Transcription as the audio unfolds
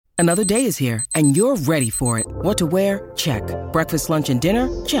Another day is here, and you're ready for it. What to wear? Check. Breakfast, lunch, and dinner?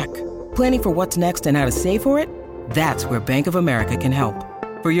 Check. Planning for what's next and how to save for it? That's where Bank of America can help.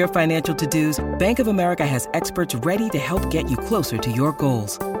 For your financial to-dos, Bank of America has experts ready to help get you closer to your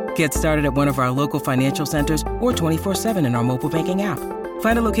goals. Get started at one of our local financial centers or 24/7 in our mobile banking app.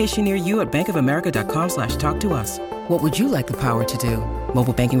 Find a location near you at bankofamerica.com/talktous. What would you like the power to do?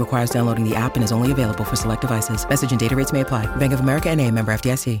 Mobile banking requires downloading the app and is only available for select devices. Message and data rates may apply. Bank of America N.A., member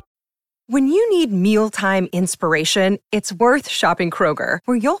FDIC. When you need mealtime inspiration, it's worth shopping Kroger,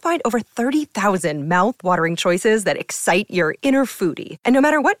 where you'll find over 30,000 mouth-watering choices that excite your inner foodie. And no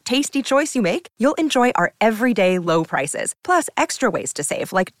matter what tasty choice you make, you'll enjoy our everyday low prices, plus extra ways to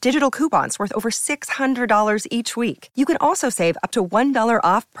save, like digital coupons worth over $600 each week. You can also save up to $1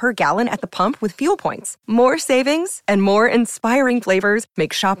 off per gallon at the pump with fuel points. More savings and more inspiring flavors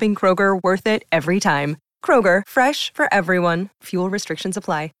make shopping Kroger worth it every time. Kroger, fresh for everyone. Fuel restrictions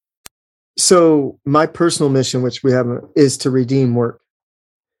apply. So my personal mission, which we haven't, is to redeem work.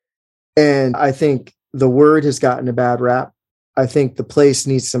 And I think the word has gotten a bad rap. I think the place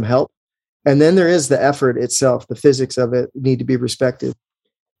needs some help. And then there is the effort itself, the physics of it need to be respected.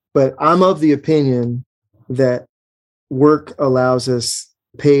 But I'm of the opinion that work allows us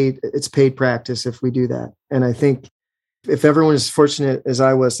it's paid practice if we do that. And I think if everyone is fortunate as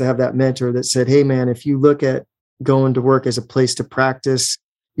I was to have that mentor that said, hey man, if you look at going to work as a place to practice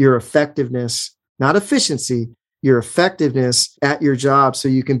your effectiveness, not efficiency, your effectiveness at your job so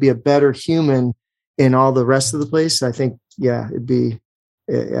you can be a better human in all the rest of the place, I think, it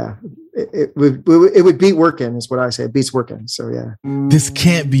would beat working is what I say. It beats working. So, yeah. This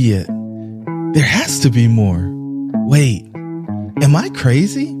can't be it. There has to be more. Wait, am I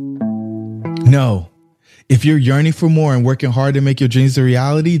crazy? No. If you're yearning for more and working hard to make your dreams a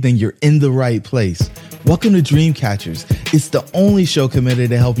reality, then you're in the right place. Welcome to Dreamcatchers. It's the only show committed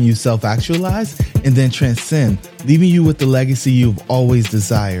to helping you self-actualize and then transcend, leaving you with the legacy you've always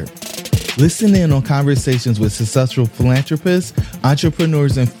desired. Listen in on conversations with successful philanthropists,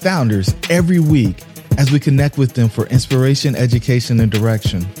 entrepreneurs, and founders every week as we connect with them for inspiration, education, and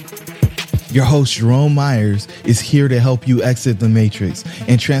direction. Your host, Jerome Myers, is here to help you exit the matrix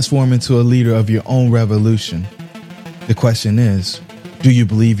and transform into a leader of your own revolution. The question is, do you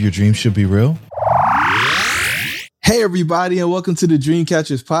believe your dreams should be real? Hey, everybody, and welcome to the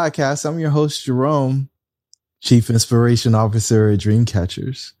Dreamcatchers podcast. I'm your host, Jerome, Chief Inspiration Officer at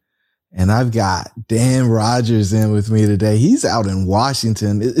Dreamcatchers. And I've got Dan Rogers in with me today. He's out in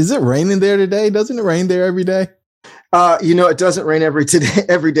Washington. Is it raining there today? Doesn't it rain there every day? It doesn't rain every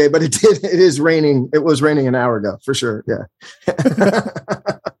day, but it is raining. It was raining an hour ago for sure. Yeah.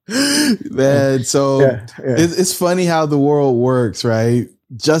 Man, so it's funny how the world works, right?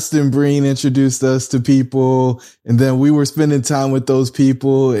 Justin Breen introduced us to people, and then we were spending time with those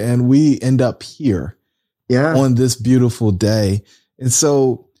people, and we end up here on this beautiful day. And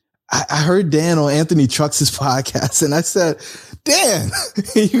so I heard Dan on Anthony Trucks' podcast, and I said, Dan,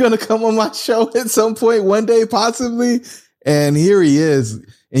 you're going to come on my show at some point one day, possibly? And here he is.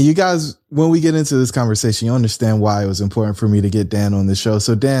 And you guys, when we get into this conversation, you understand why it was important for me to get Dan on the show.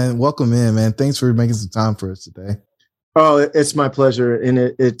 So Dan, welcome in, man. Thanks for making some time for us today. Oh, it's my pleasure. And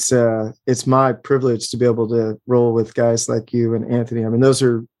it's my privilege to be able to roll with guys like you and Anthony. I mean, those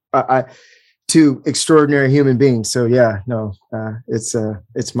are two extraordinary human beings. So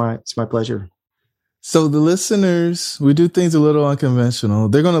it's my pleasure. So the listeners, we do things a little unconventional.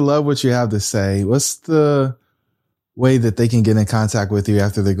 They're going to love what you have to say. What's the way that they can get in contact with you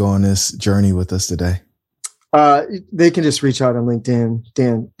after they go on this journey with us today? They can just reach out on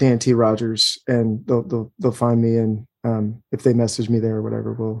LinkedIn, Dan T. Rogers, and they'll find me. And if they message me there or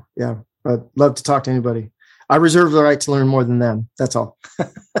whatever, I'd love to talk to anybody. I reserve the right to learn more than them. That's all.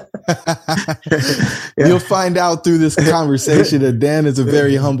 You'll find out through this conversation that Dan is a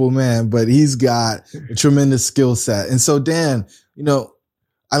very humble man, but he's got a tremendous skill set. And so, Dan,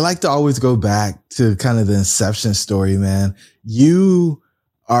 I like to always go back to kind of the inception story, man. You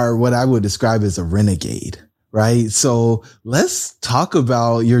are what I would describe as a renegade, right? So let's talk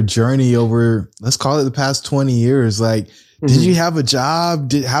about your journey over, let's call it the past 20 years. Like, did you have a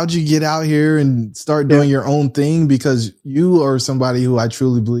job? How'd you get out here and start doing your own thing? Because you are somebody who I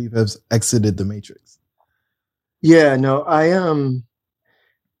truly believe has exited the matrix. Yeah, no, I am.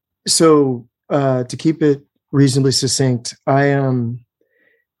 So to keep it reasonably succinct, in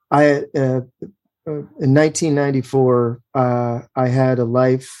 1994, I had a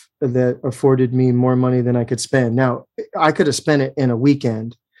life that afforded me more money than I could spend. Now, I could have spent it in a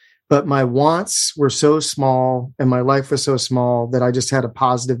weekend, but my wants were so small and my life was so small that I just had a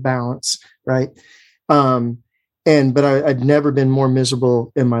positive balance, right? but I'd never been more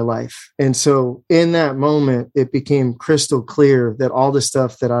miserable in my life. And so in that moment, it became crystal clear that all the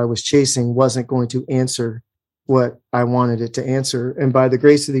stuff that I was chasing wasn't going to answer what I wanted it to answer. And by the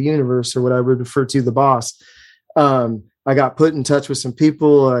grace of the universe, or what I would refer to the boss, I got put in touch with some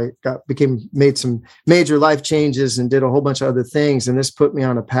people. Made some major life changes and did a whole bunch of other things. And this put me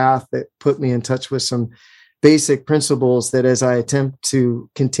on a path that put me in touch with some basic principles that, as I attempt to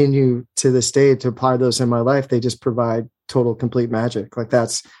continue to this day to apply those in my life, they just provide total, complete magic. Like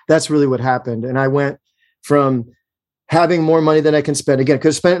that's really what happened. And I went from having more money than I can spend. Again, I could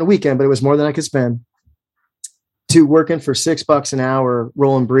have spent it in a weekend, but it was more than I could spend, to working for $6 an hour,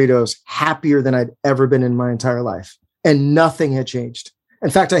 rolling burritos, happier than I'd ever been in my entire life. And nothing had changed. In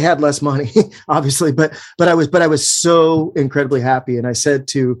fact, I had less money, obviously, but I was so incredibly happy. And I said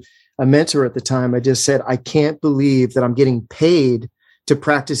to a mentor at the time, I just said, I can't believe that I'm getting paid to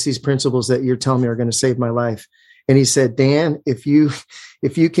practice these principles that you're telling me are going to save my life. And he said, Dan, if you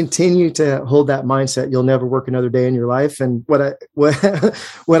continue to hold that mindset, you'll never work another day in your life. And what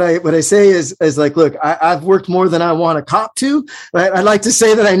I say is like, look, I've worked more than I want to cop to. Right? I'd like to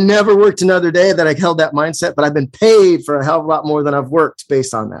say that I never worked another day, that I held that mindset, but I've been paid for a hell of a lot more than I've worked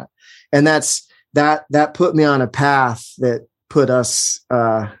based on that. And that put me on a path that put us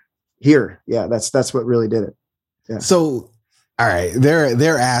here. Yeah, that's what really did it. Yeah. So, all right,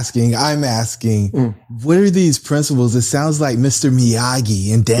 I'm asking, what are these principles? It sounds like Mr.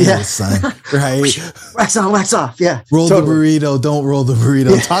 Miyagi and Daniel's son, right? Wax on, wax off. Yeah. Roll the burrito, don't roll the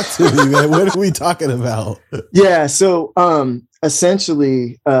burrito. Yeah. Talk to me, man. What are we talking about? Yeah. So,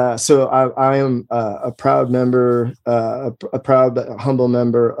 essentially, I am a proud member, a proud, humble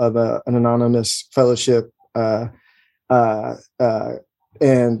member of an anonymous fellowship,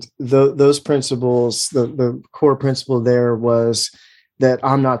 and those principles, the core principle there was that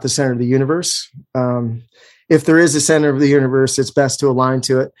I'm not the center of the universe. If there is a center of the universe, it's best to align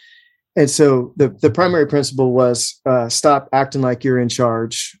to it. And so the primary principle was stop acting like you're in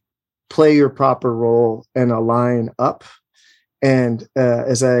charge, play your proper role, and align up. And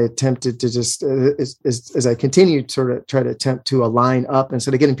as I attempted to as I continued to sort of try to attempt to align up,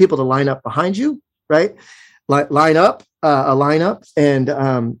 instead of getting people to line up behind you, right? Line up, align up. And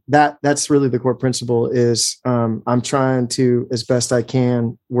that's really the core principle is I'm trying to, as best I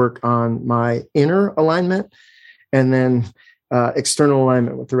can, work on my inner alignment and then external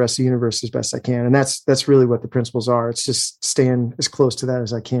alignment with the rest of the universe as best I can. And that's really what the principles are. It's just staying as close to that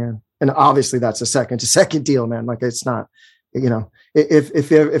as I can. And obviously that's a second deal, man. Like it's not,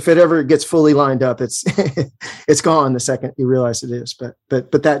 if it ever gets fully lined up, it's it's gone the second you realize it is. But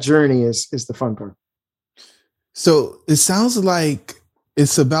that journey is the fun part. So it sounds like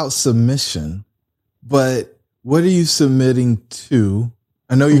it's about submission, but what are you submitting to?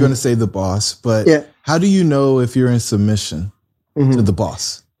 I know you're going to say the boss, but how do you know if you're in submission to the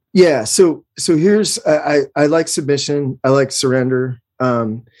boss? Yeah. So here's, I like submission. I like surrender.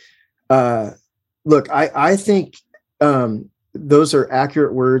 Look, I think those are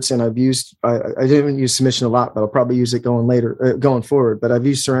accurate words, and I didn't use submission a lot, but I'll probably use it going forward, but I've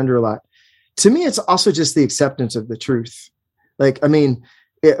used surrender a lot. To me, it's also just the acceptance of the truth. Like, I mean,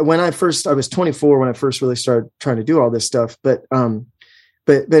 I was 24 when I first really started trying to do all this stuff. But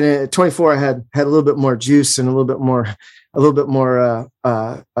at 24, I had a little bit more juice and a little bit more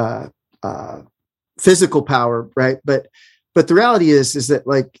physical power, right? But the reality is that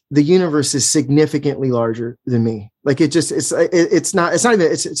like the universe is significantly larger than me. Like it's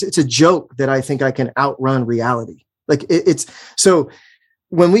a joke that I think I can outrun reality. Like so.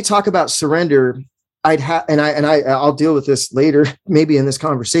 When we talk about surrender, I'll deal with this later, maybe in this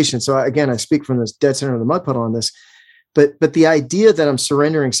conversation. So again, I speak from this dead center of the mud puddle on this, but the idea that I'm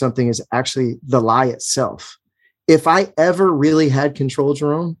surrendering something is actually the lie itself. If I ever really had control,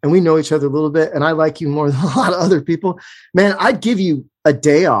 Jerome, and we know each other a little bit, and I like you more than a lot of other people, man, I'd give you a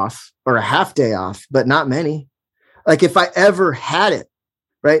day off or a half day off, but not many. Like if I ever had it,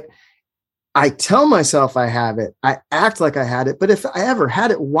 right? I tell myself I have it. I act like I had it. But if I ever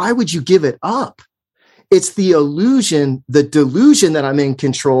had it, why would you give it up? It's the illusion, the delusion that I'm in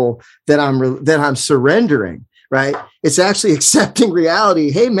control, that I'm surrendering, right? It's actually accepting reality.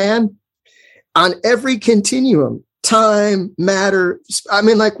 Hey, man, on every continuum, time, matter. I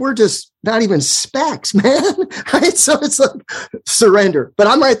mean, like we're just not even specks, man. Right? So it's like surrender. But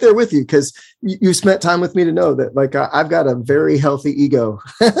I'm right there with you because you spent time with me to know that like I've got a very healthy ego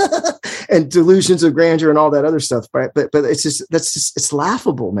and delusions of grandeur and all that other stuff. Right? But it's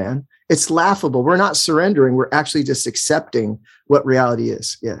laughable, man. It's laughable. We're not surrendering. We're actually just accepting what reality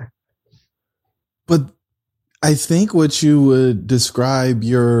is. Yeah. But I think what you would describe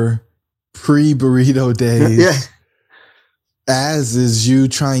your pre-burrito days. Yeah. As is you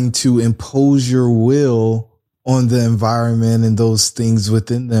trying to impose your will on the environment and those things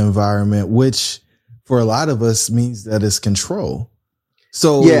within the environment, which for a lot of us means that it's control.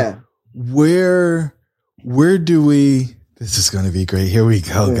 So where do we, this is going to be great. Here we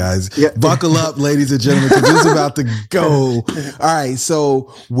go, guys. Yeah. Buckle up, ladies and gentlemen, because this is about to go. All right.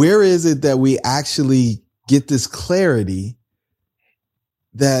 So where is it that we actually get this clarity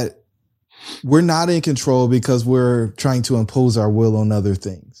that we're not in control because we're trying to impose our will on other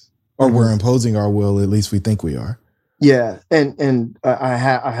things, or we're imposing our will, at least we think we are? Yeah. And I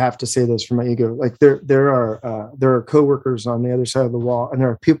have to say this for my ego. Like there are coworkers on the other side of the wall, and there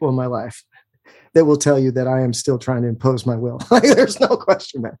are people in my life that will tell you that I am still trying to impose my will. Like, there's no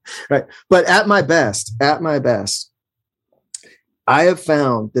question, man. Right. But at my best, I have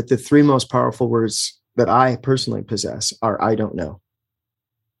found that the three most powerful words that I personally possess are, I don't know.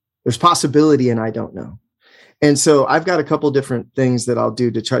 There's possibility and I don't know. And so I've got a couple different things that I'll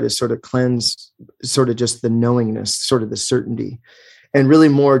do to try to sort of cleanse sort of just the knowingness, sort of the certainty, and really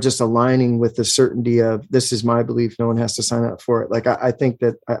more just aligning with the certainty of, this is my belief, no one has to sign up for it. Like, I think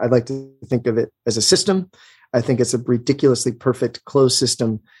that I'd like to think of it as a system. I think it's a ridiculously perfect closed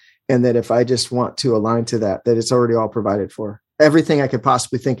system. And that if I just want to align to that it's already all provided for. Everything I could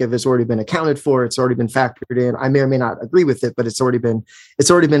possibly think of has already been accounted for. It's already been factored in. I may or may not agree with it, but it's already been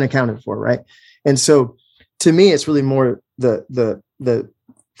accounted for. Right. And so to me, it's really more the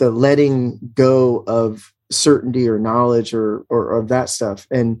letting go of certainty or knowledge or of that stuff.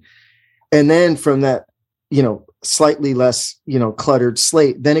 And then from that, slightly less, cluttered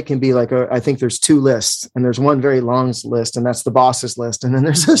slate, then it can be like, I think there's two lists, and there's one very long list, and that's the boss's list. And then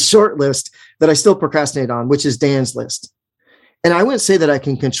there's a short list that I still procrastinate on, which is Dan's list. And I wouldn't say that I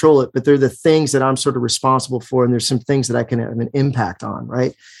can control it, but they're the things that I'm sort of responsible for. And there's some things that I can have an impact on.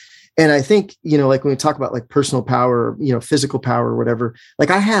 Right. And I think, like when we talk about like personal power, physical power or whatever, like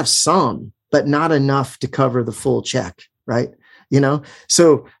I have some, but not enough to cover the full check. Right.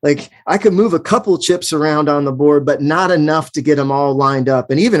 So like I could move a couple chips around on the board, but not enough to get them all lined up.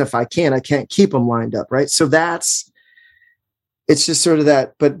 And even if I can't keep them lined up. Right. So it's just sort of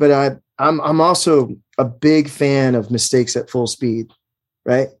that, but I'm also a big fan of mistakes at full speed,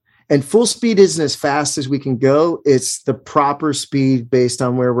 right? And full speed isn't as fast as we can go. It's the proper speed based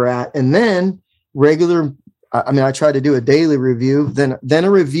on where we're at. And then I try to do a daily review, then a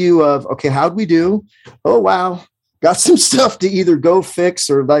review of, okay, how'd we do? Oh, wow. Got some stuff to either go fix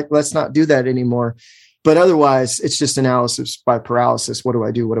or like, let's not do that anymore. But otherwise it's just analysis by paralysis. What do I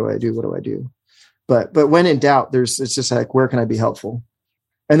do? What do I do? What do I do? But when in doubt, it's just like, where can I be helpful?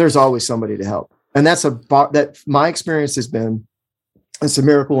 And there's always somebody to help. And that my experience has been, it's a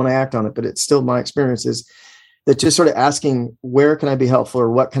miracle when I act on it, but it's still my experience is that just sort of asking, where can I be helpful,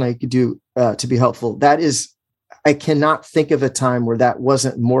 or what can I do to be helpful? I cannot think of a time where that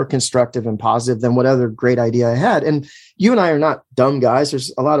wasn't more constructive and positive than what other great idea I had. And you and I are not dumb guys.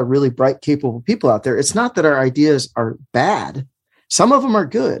 There's a lot of really bright, capable people out there. It's not that our ideas are bad. Some of them are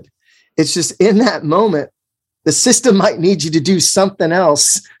good. It's just in that moment, the system might need you to do something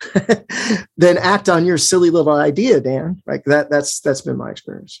else than act on your silly little idea, Dan. Like that's been my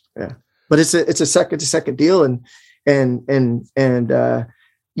experience. Yeah. But it's a second to second deal. And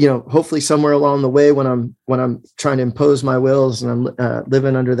hopefully somewhere along the way, when I'm trying to impose my wills and I'm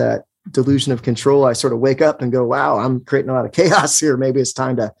living under that delusion of control, I sort of wake up and go, wow, I'm creating a lot of chaos here. Maybe it's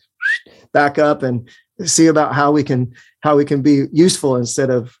time to back up and see about how we can be useful instead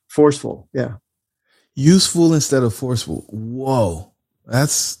of forceful. Yeah. Useful instead of forceful. Whoa.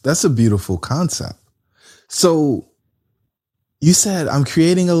 That's a beautiful concept. So you said I'm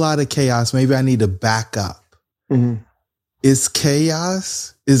creating a lot of chaos. Maybe I need to back up. Mm-hmm. Is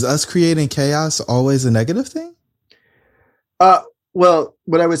us creating chaos always a negative thing? Well,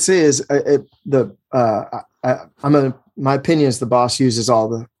 what I would say is my opinion is the boss uses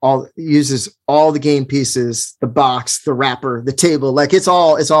all the game pieces, the box, the wrapper, the table, like it's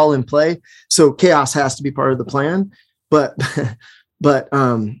all in play. So chaos has to be part of the plan, but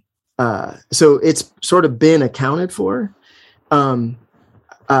so it's sort of been accounted for.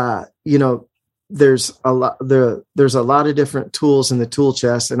 There's a lot of different tools in the tool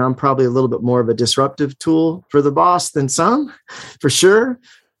chest, and I'm probably a little bit more of a disruptive tool for the boss than some, for sure.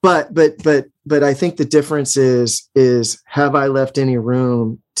 But I think the difference is have I left any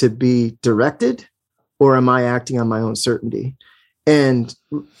room to be directed, or am I acting on my own certainty? And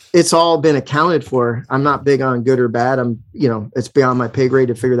it's all been accounted for. I'm not big on good or bad. It's beyond my pay grade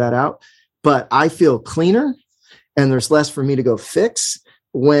to figure that out, but I feel cleaner and there's less for me to go fix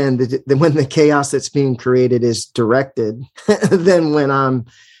when the chaos that's being created is directed than when I'm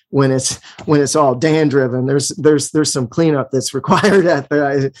it's all Dan driven. There's some cleanup that's required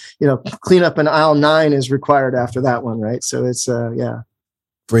cleanup in aisle 9 is required after that one, right? So it's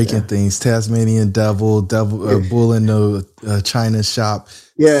breaking things, Tasmanian devil, bull in the China shop.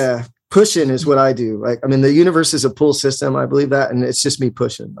 Yeah, pushing is what I do. Like, I mean, the universe is a pull system. I believe that, and it's just me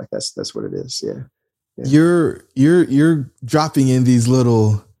pushing. Like that's what it is. Yeah. You're dropping in these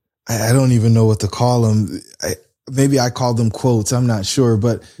little, I don't even know what to call them. Maybe I call them quotes. I'm not sure,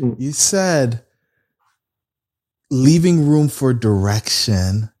 but you said leaving room for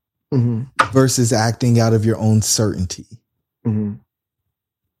direction versus acting out of your own certainty. Mm-hmm.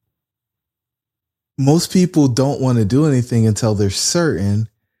 Most people don't want to do anything until they're certain.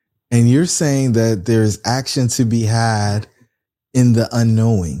 And you're saying that there's action to be had in the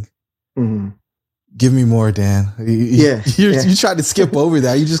unknowing. Mm-hmm. Give me more, Dan. You tried to skip over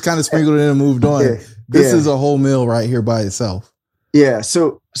that. You just kind of sprinkled it in and moved on. Yeah. This is a whole meal right here by itself. Yeah.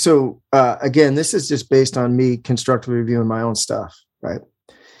 So again, this is just based on me constructively reviewing my own stuff. Right.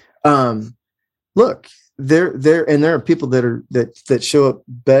 Look, there are people that show up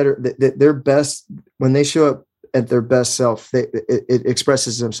better, that their best, when they show up at their best self, it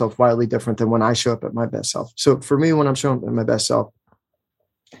expresses themselves wildly different than when I show up at my best self. So for me, when I'm showing up at my best self,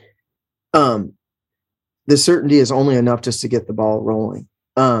 the certainty is only enough just to get the ball rolling.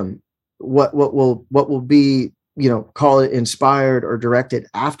 What will be, call it inspired or directed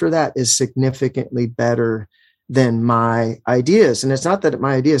after that is significantly better than my ideas. And it's not that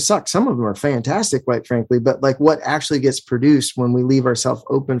my ideas suck. Some of them are fantastic, quite frankly, but like what actually gets produced when we leave ourselves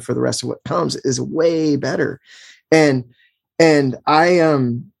open for the rest of what comes is way better. And I,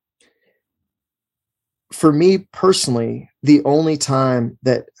 for me personally, the only time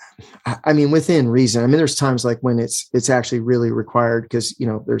that, I mean, within reason, I mean, there's times like when it's actually really required because,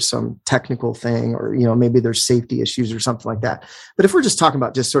 there's some technical thing or, maybe there's safety issues or something like that. But if we're just talking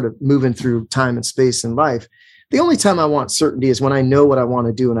about just sort of moving through time and space in life, the only time I want certainty is when I know what I want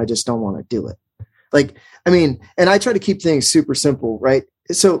to do and I just don't want to do it. Like, I mean, and I try to keep things super simple, right?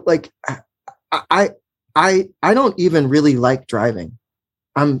 So like, I don't even really like driving.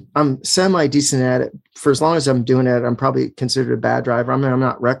 I'm semi decent at it. For as long as I'm doing it, I'm probably considered a bad driver. I mean, I'm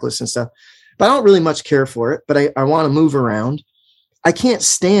not reckless and stuff, but I don't really much care for it, but I want to move around. I can't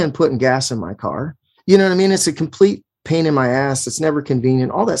stand putting gas in my car. You know what I mean? It's a complete pain in my ass. It's never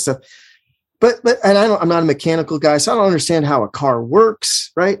convenient, all that stuff. But I'm not a mechanical guy, so I don't understand how a car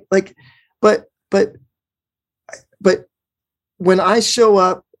works. Right. Like, but when I show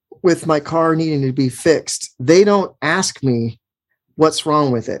up with my car needing to be fixed, they don't ask me what's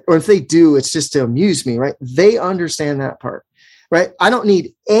wrong with it. Or if they do, it's just to amuse me, right? They understand that part, right? I don't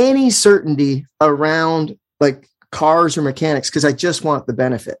need any certainty around like cars or mechanics because I just want the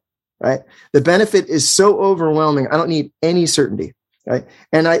benefit, right? The benefit is so overwhelming. I don't need any certainty, right?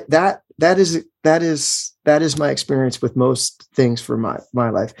 And that is my experience with most things for my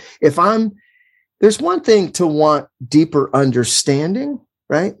life. There's one thing to want deeper understanding,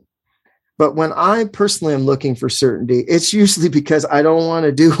 right? But when I personally am looking for certainty, it's usually because I don't want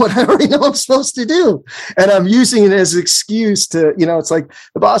to do what I already know I'm supposed to do. And I'm using it as an excuse to, it's like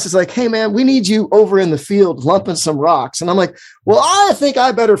the boss is like, hey man, we need you over in the field lumping some rocks. And I'm like, well, I think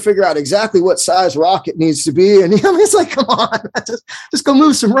I better figure out exactly what size rock it needs to be. And it's like, come on, just go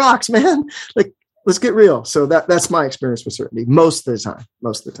move some rocks, man. Like, let's get real. So that's my experience with certainty most of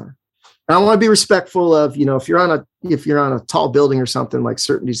the time. And I want to be respectful of, if you're on a tall building or something, like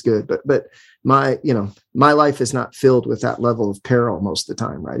certainty's good, but my life is not filled with that level of peril most of the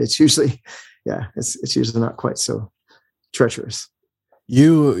time. Right. It's usually, it's usually not quite so treacherous.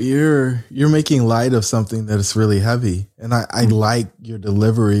 You're making light of something that is really heavy. And I like your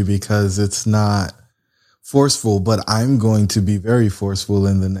delivery because it's not forceful, but I'm going to be very forceful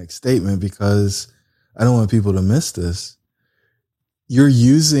in the next statement because I don't want people to miss this. You're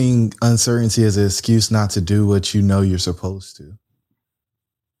using uncertainty as an excuse not to do what you know you're supposed to.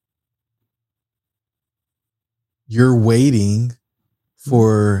 You're waiting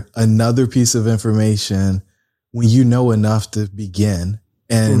for another piece of information when you know enough to begin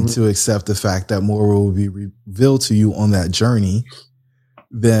and to accept the fact that more will be revealed to you on that journey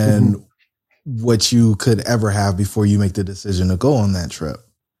than what you could ever have before you make the decision to go on that trip.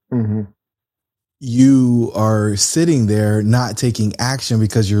 You are sitting there not taking action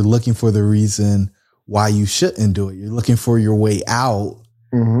because you're looking for the reason why you shouldn't do it. You're looking for your way out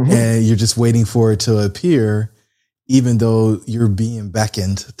and you're just waiting for it to appear, even though you're being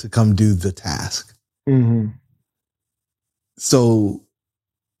beckoned to come do the task. So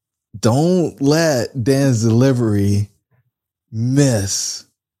don't let Dan's delivery miss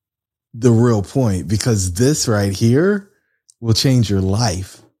the real point, because this right here will change your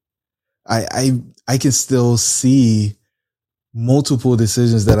life. I can still see multiple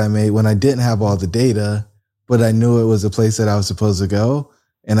decisions that I made when I didn't have all the data, but I knew it was a place that I was supposed to go.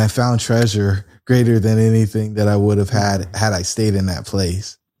 And I found treasure greater than anything that I would have had I stayed in that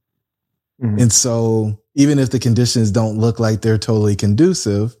place. Mm-hmm. And so even if the conditions don't look like they're totally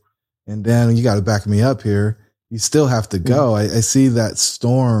conducive, and then you got to back me up here, you still have to go. I see that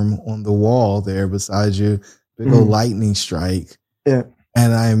storm on the wall there beside you, big old lightning strike. Yeah.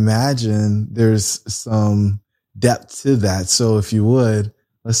 And I imagine there's some depth to that. So if you would,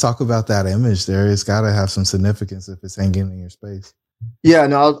 let's talk about that image there. It's got to have some significance if it's hanging in your space. Yeah,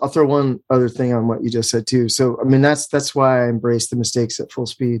 no, I'll throw one other thing on what you just said too. So, I mean, that's why I embrace the mistakes at full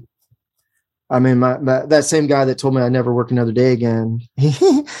speed. I mean, that same guy that told me I'd never work another day again,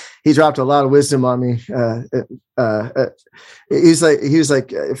 he dropped a lot of wisdom on me. He was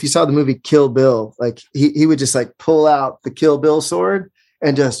like, if you saw the movie Kill Bill, like he would just like pull out the Kill Bill sword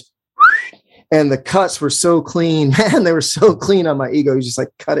and just, and the cuts were so clean, man, they were so clean on my ego. He just like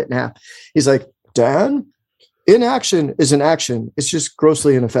cut it in half. He's like, Dan, inaction is an action. It's just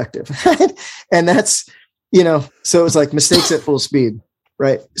grossly ineffective. And that's, so it's like mistakes at full speed.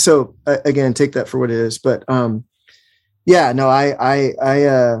 Right. So again, take that for what it is. But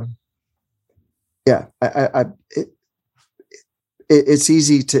it's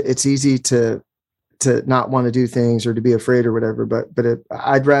easy to not want to do things or to be afraid or whatever. But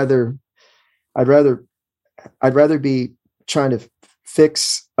I'd rather be trying to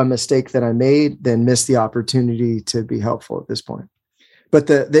fix a mistake that I made than miss the opportunity to be helpful at this point. But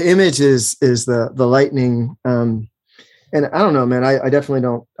the image is the lightning. And I don't know, man, I definitely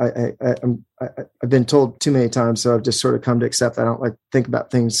don't, I've been told too many times, so I've just sort of come to accept that I don't like think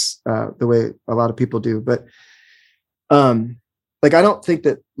about things the way a lot of people do. But like, I don't think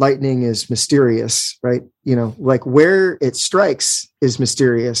that lightning is mysterious, right? Like where it strikes is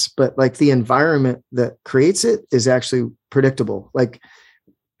mysterious, but like the environment that creates it is actually predictable. Like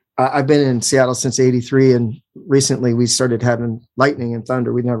I've been in Seattle since '83, and recently we started having lightning and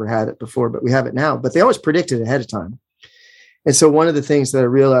thunder. We'd never had it before, but we have it now, but they always predict it ahead of time. And so one of the things that I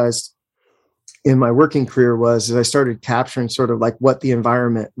realized in my working career was I started capturing sort of like what the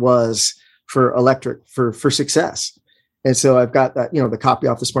environment was for electric for success. And so I've got that, the copy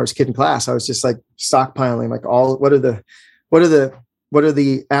off The Smartest Kid in Class. I was just like stockpiling like what are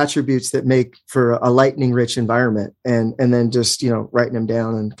the attributes that make for a lightning rich environment, and then just, writing them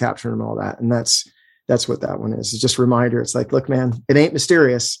down and capturing them, all that. And that's what that one is. It's just a reminder. It's like, look, man, it ain't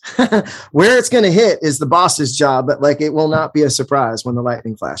mysterious. Where it's going to hit is the boss's job, but like, it will not be a surprise when the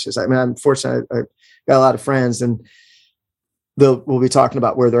lightning flashes. I mean, I'm fortunate. I got a lot of friends, and we'll be talking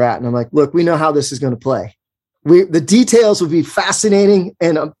about where they're at. And I'm like, look, we know how this is going to play. The details will be fascinating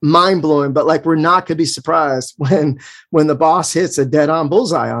and mind blowing, but like, we're not going to be surprised when the boss hits a dead on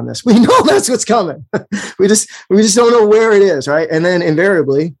bullseye on this. We know that's what's coming. we just don't know where it is. Right. And then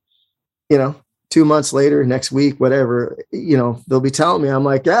invariably, 2 months later, next week, whatever, they'll be telling me, I'm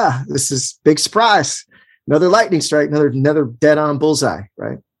like, yeah, this is big surprise. Another lightning strike, another dead on bullseye.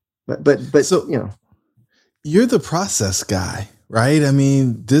 Right. But so, you're the process guy, right? I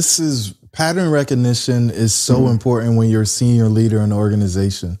mean, this is pattern recognition is so important when you're a senior leader in an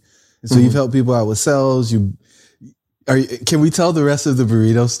organization. And so you've helped people out with sales. Can we tell the rest of the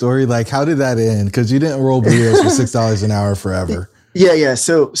burrito story? Like, how did that end? Because you didn't roll burritos for $6 an hour forever. Yeah.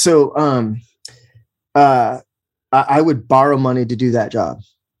 So, I would borrow money to do that job.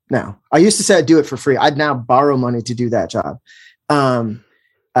 Now, I used to say I'd do it for free. I'd now borrow money to do that job.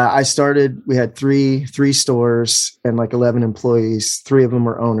 We had three stores and like 11 employees. 3 of them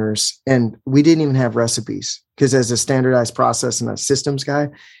were owners, and we didn't even have recipes, because as a standardized process and a systems guy,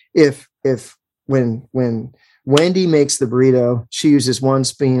 when Wendy makes the burrito, she uses one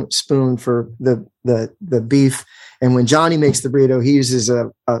spoon for the beef. And when Johnny makes the burrito, he uses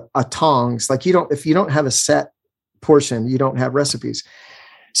a tongs. Like, if you don't have a set portion, you don't have recipes.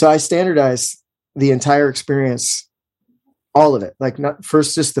 So I standardized the entire experience, all of it. Like, not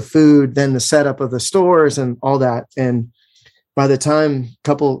first just the food, then the setup of the stores and all that. And by the time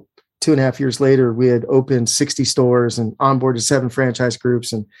 2.5 years later, we had opened 60 stores and onboarded 7 franchise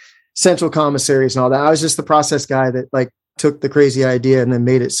groups and central commissaries and all that. I was just the process guy that like took the crazy idea and then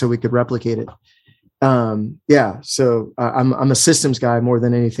made it so we could replicate it. So I'm a systems guy more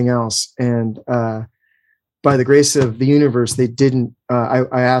than anything else. And by the grace of the universe, they didn't, I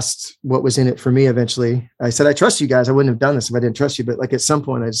asked what was in it for me eventually. I said, I trust you guys. I wouldn't have done this if I didn't trust you. But like, at some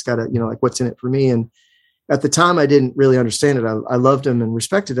point I just got to, like, what's in it for me? And at the time I didn't really understand it. I loved them and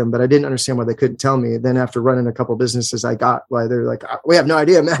respected them, but I didn't understand why they couldn't tell me. Then after running a couple businesses, I got why they're like, we have no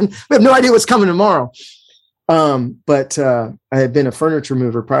idea, man. We have no idea what's coming tomorrow. But I had been a furniture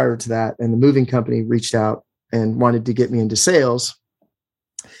mover prior to that, and the moving company reached out and wanted to get me into sales.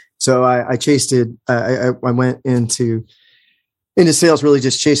 So I chased it. I went into sales, really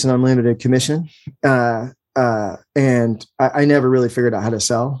just chasing unlimited commission. And I never really figured out how to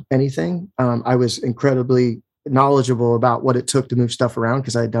sell anything. I was incredibly knowledgeable about what it took to move stuff around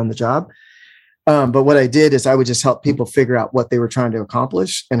because I had done the job. But what I did is I would just help people figure out what they were trying to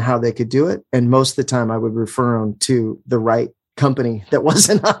accomplish and how they could do it. And most of the time I would refer them to the right company that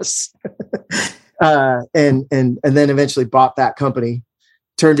wasn't us. And then eventually bought that company,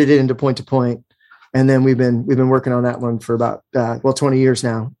 turned it into Point to Point. And then we've been working on that one for about 20 years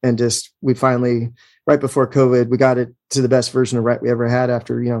now. And we finally, right before COVID, we got it to the best version of Right we ever had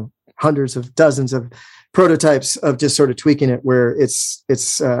after, hundreds of dozens of prototypes of just sort of tweaking it where it's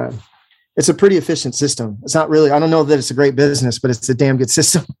a pretty efficient system. It's not really, I don't know that it's a great business, but it's a damn good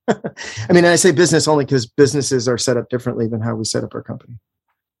system. I mean, I say business only because businesses are set up differently than how we set up our company.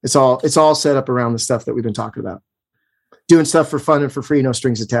 It's all set up around the stuff that we've been talking about. Doing stuff for fun and for free, no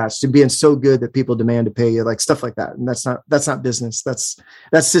strings attached, and being so good that people demand to pay you, like stuff like that. And that's not business. That's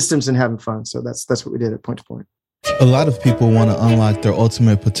systems and having fun. So that's what we did at Point to Point. A lot of people want to unlock their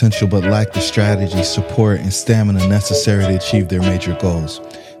ultimate potential, but lack the strategy, support, and stamina necessary to achieve their major goals.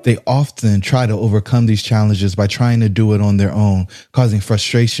 They often try to overcome these challenges by trying to do it on their own, causing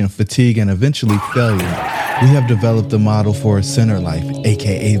frustration, fatigue, and eventually failure. We have developed a model for a center life,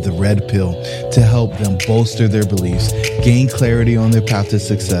 aka the Red Pill, to help them bolster their beliefs, gain clarity on their path to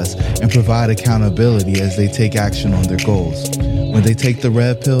success, and provide accountability as they take action on their goals. When they take the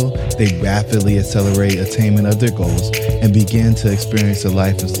Red Pill, they rapidly accelerate attainment of their goals and begin to experience a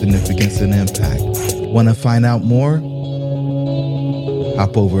life of significance and impact. Want to find out more?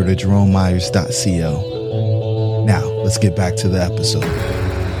 Hop over to jeromemyers.co. Now, let's get back to the episode.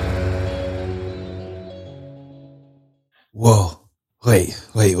 Whoa. Wait.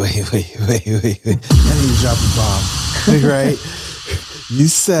 I need to drop a bomb. Right? You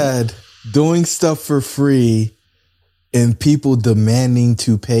said doing stuff for free and people demanding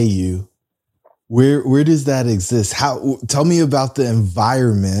to pay you. Where does that exist? Tell me about the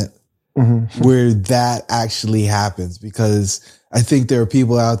environment where that actually happens, because I think there are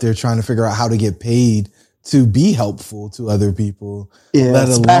people out there trying to figure out how to get paid to be helpful to other people. Yeah, let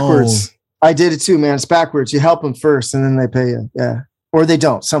alone backwards. I did it too, man. It's backwards. You help them first and then they pay you. Yeah. Or they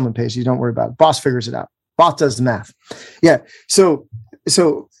don't. Someone pays you. Don't worry about it. Boss figures it out. Boss does the math. Yeah. So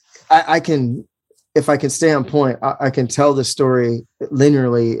I can, if I can stay on point, I can tell the story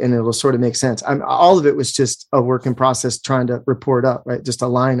linearly and it'll sort of make sense. All of it was just a work in process trying to report up, right? Just to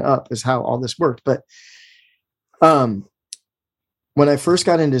line up is how all this worked. But when I first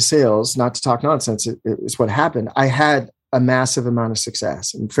got into sales, not to talk nonsense, it was what happened. I had a massive amount of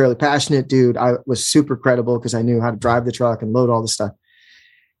success. I'm a fairly passionate dude. I was super credible because I knew how to drive the truck and load all the stuff.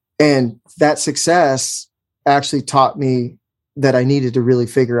 And that success actually taught me that I needed to really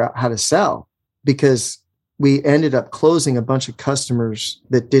figure out how to sell, because we ended up closing a bunch of customers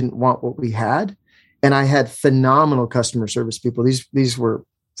that didn't want what we had. And I had phenomenal customer service people. These were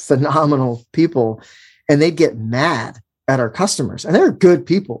phenomenal people, and they'd get mad at our customers, and they're good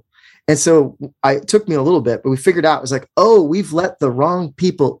people. And so it took me a little bit, but we figured out, it was like, oh, we've let the wrong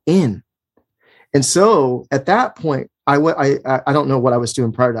people in. And so at that point, I don't know what I was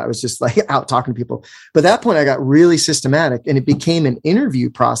doing prior to that. I was just like out talking to people. But at that point, I got really systematic, and it became an interview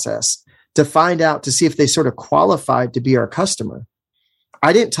process to find out, to see if they sort of qualified to be our customer.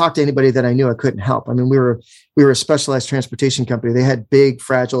 I didn't talk to anybody that I knew I couldn't help. I mean, we were a specialized transportation company. They had big,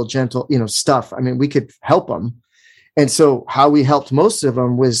 fragile, gentle, stuff. I mean, we could help them. And so how we helped most of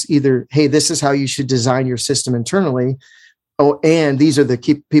them was either, hey, this is how you should design your system internally. Oh, and these are the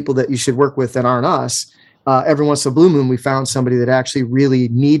key people that you should work with that aren't us. Every once in a blue moon, we found somebody that actually really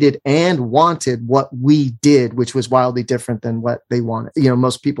needed and wanted what we did, which was wildly different than what they wanted.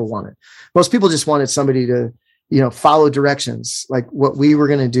 Most people wanted. Most people just wanted somebody to, follow directions. Like what we were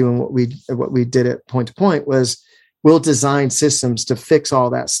going to do, and what we did at Point to Point was, we'll design systems to fix all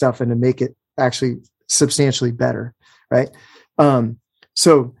that stuff and to make it actually substantially better. Right.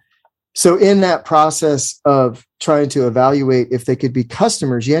 So in that process of trying to evaluate if they could be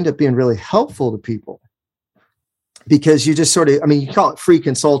customers, you end up being really helpful to people, because you just sort of, you call it free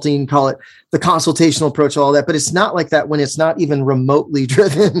consulting, call it the consultational approach, all that, but it's not like that when it's not even remotely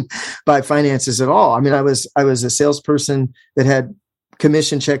driven by finances at all. I was a salesperson that had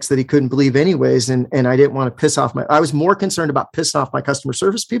commission checks that he couldn't believe anyways. And I didn't want to piss off I was more concerned about pissing off my customer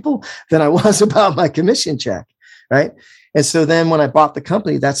service people than I was about my commission check. Right. And so then when I bought the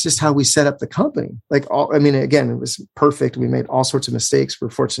company, that's just how we set up the company. Like, again, it was perfect. We made all sorts of mistakes. We're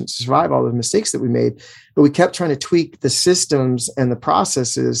fortunate to survive all the mistakes that we made, but we kept trying to tweak the systems and the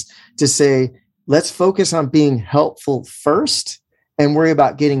processes to say, let's focus on being helpful first and worry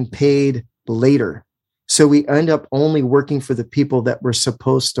about getting paid later. So we end up only working for the people that we're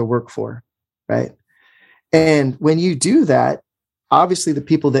supposed to work for, right? And when you do that, obviously the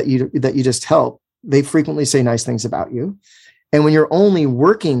people that you just help, they frequently say nice things about you. And when you're only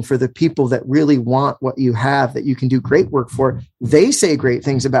working for the people that really want what you have, that you can do great work for, they say great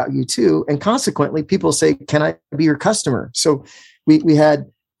things about you too. And consequently, people say, can I be your customer? So we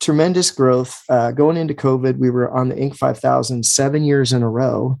had tremendous growth going into COVID. We were on the Inc. 5000 7 years in a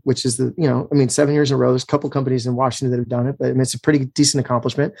row, which is 7 years in a row. There's a couple companies in Washington that have done it, but it's a pretty decent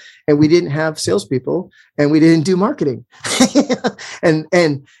accomplishment. And we didn't have salespeople and we didn't do marketing.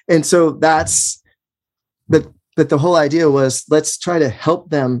 and so that's, but the whole idea was, let's try to help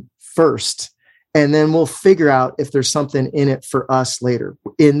them first. And then we'll figure out if there's something in it for us later.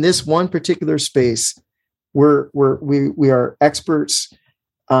 In this one particular space, we are experts.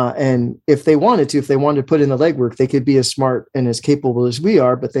 And if they wanted to put in the legwork, they could be as smart and as capable as we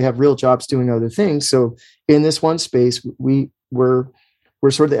are, but they have real jobs doing other things. So in this one space, we're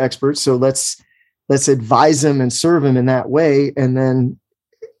sort of the experts. So let's advise them and serve them in that way. And then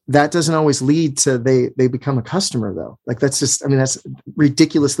that doesn't always lead to they become a customer though. Like that's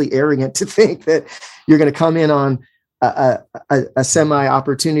ridiculously arrogant to think that you're going to come in on a semi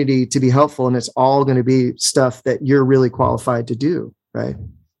opportunity to be helpful. And it's all going to be stuff that you're really qualified to do. Right.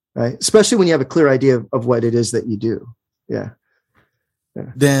 Especially when you have a clear idea of what it is that you do. Yeah.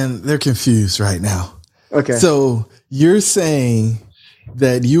 Then they're confused right now. Okay. So you're saying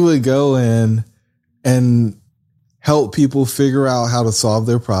that you would go in and help people figure out how to solve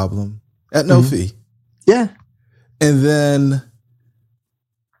their problem at no fee. Yeah. And then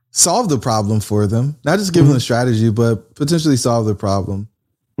solve the problem for them, not just give them the strategy, but potentially solve the problem.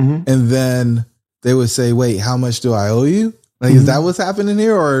 And then they would say, wait, how much do I owe you? Like, is that what's happening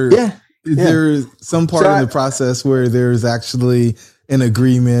here? Or is there some part of the process where there's actually an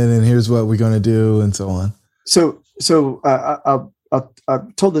agreement and here's what we're going to do and so on? So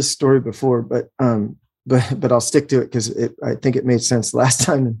I've told this story before, but I'll stick to it because I think it made sense last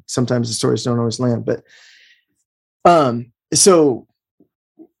time. And sometimes the stories don't always land. But so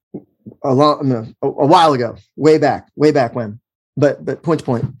a while ago, way back when, but point to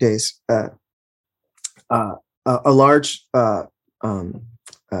point days, a large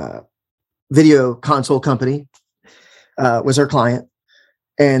video console company was our client,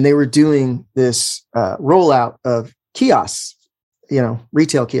 and they were doing this rollout of kiosks,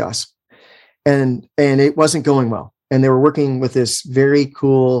 retail kiosks. And it wasn't going well. And they were working with this very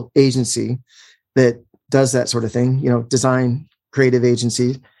cool agency that does that sort of thing, design creative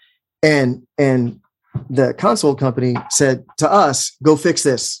agencies. And the console company said to us, go fix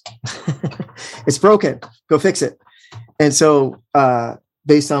this. It's broken. Go fix it. And so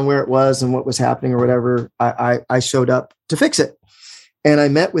based on where it was and what was happening or whatever, I showed up to fix it. And I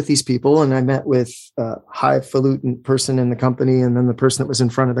met with these people, and I met with a highfalutin person in the company, and then the person that was in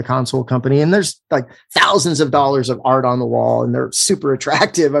front of the console company. And there's like thousands of dollars of art on the wall, and they're super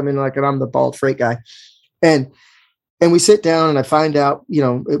attractive. I mean, like, and I'm the bald freight guy. And we sit down, and I find out,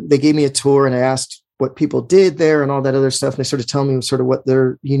 they gave me a tour, and I asked what people did there and all that other stuff. And they sort of tell me sort of what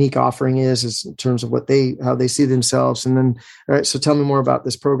their unique offering is in terms of how they see themselves. And then, all right, so tell me more about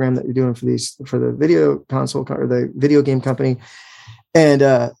this program that you're doing for the video console or the video game company. And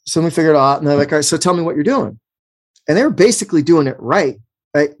so we figured it out, and they're like, all right, so tell me what you're doing. And they were basically doing it right?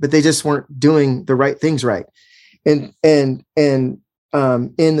 But they just weren't doing the right things right. And in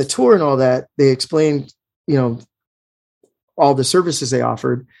the tour and all that, they explained, all the services they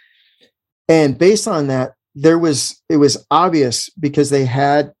offered. And based on that, it was obvious, because they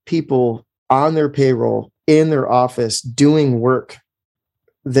had people on their payroll in their office doing work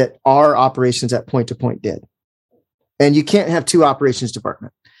that our operations at Point to Point did. And you can't have two operations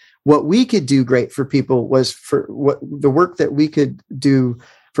department. What we could do great for people was the work that we could do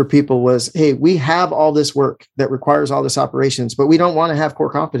for people was, hey, we have all this work that requires all this operations, but we don't want to have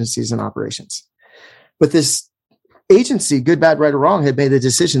core competencies in operations. But this agency, good, bad, right, or wrong, had made the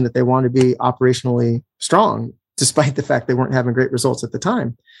decision that they want to be operationally strong, despite the fact they weren't having great results at the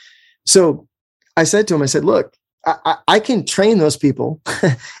time. So I said to him, look, I can train those people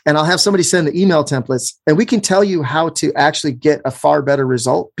and I'll have somebody send the email templates, and we can tell you how to actually get a far better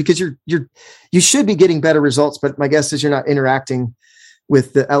result, because you should be getting better results. But my guess is you're not interacting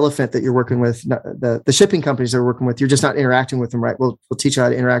with the elephant that you're working with, the shipping companies that are working with. You're just not interacting with them right. We'll teach you how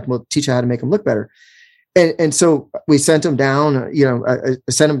to interact. We'll teach you how to make them look better. And so we sent them down, I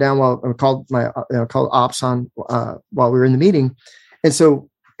sent them down while I called ops on while we were in the meeting. And so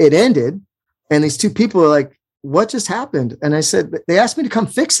it ended, and these two people are like, what just happened? And I said, they asked me to come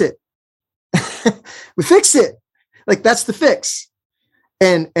fix it. We fixed it. Like, that's the fix.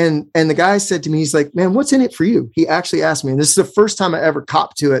 And the guy said to me, he's like, man, what's in it for you? He actually asked me, and this is the first time I ever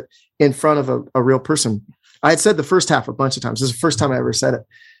copped to it in front of a real person. I had said the first half a bunch of times. This is the first time I ever said it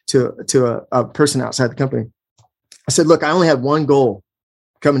to a person outside the company. I said, look, I only had one goal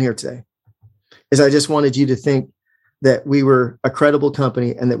coming here today, is I just wanted you to think that we were a credible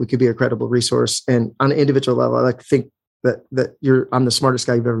company and that we could be a credible resource. And on an individual level, I like to think that I'm the smartest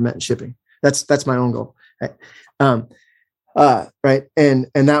guy you've ever met in shipping. That's my own goal. Right. Right. And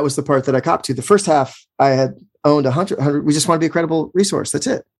that was the part that I copped to. The first half I had owned 100. We just want to be a credible resource. That's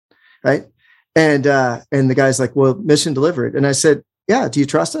it. Right. And the guy's like, well, mission delivered. And I said, yeah, do you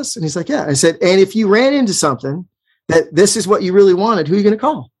trust us? And he's like, yeah. I said, and if you ran into something that this is what you really wanted, who are you going to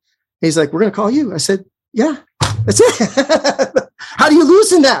call? And he's like, we're going to call you. I said, yeah, that's it. How do you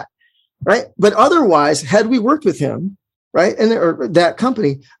lose in that? Right. But otherwise, had we worked with him, right, or that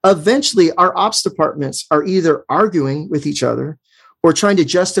company, eventually our ops departments are either arguing with each other or trying to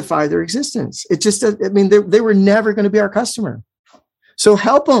justify their existence. It just, they were never going to be our customer. So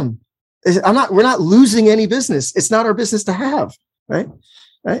help them. We're not losing any business. It's not our business to have. Right.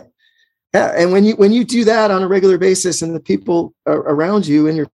 Right. Yeah. And when you do that on a regular basis, and the people around you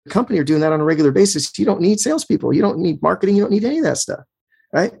and your company are doing that on a regular basis, you don't need salespeople. You don't need marketing. You don't need any of that stuff.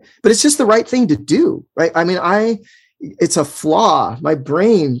 Right. But it's just the right thing to do. Right. I mean, it's a flaw. My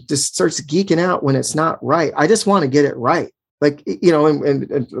brain just starts geeking out when it's not right. I just want to get it right. Like,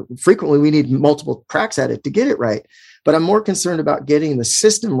 and frequently we need multiple cracks at it to get it right. But I'm more concerned about getting the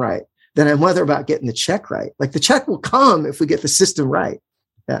system right than I'm about getting the check right. Like, the check will come if we get the system right.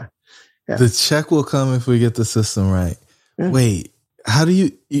 Yeah. Yeah. The check will come if we get the system right. Yeah. Wait, how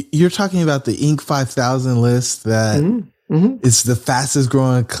do you're talking about the Inc. 5000 list that is the fastest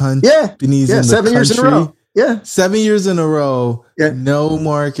growing companies in the 7 years in a row. Yeah. 7 years in a row. Yeah. No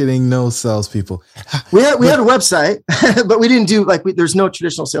marketing, no salespeople. We had a website, but we didn't do there's no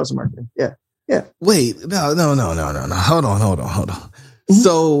traditional sales and marketing. Yeah. Yeah. Wait, no. Hold on.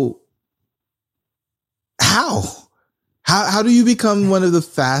 So how do you become one of the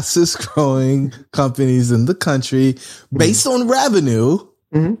fastest growing companies in the country based on revenue?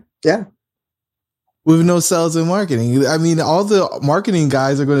 Yeah. With no sales and marketing? I mean, all the marketing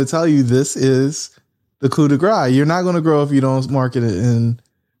guys are going to tell you this is the coup de grace. You're not going to grow if you don't market it and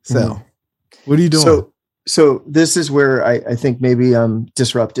sell. What are you doing? So this is where I think maybe I'm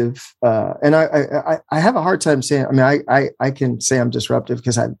disruptive. And I have a hard time saying, I can say I'm disruptive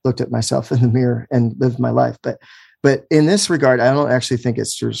because I looked at myself in the mirror and lived my life. But in this regard, I don't actually think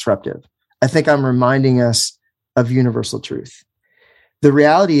it's disruptive. I think I'm reminding us of universal truth. The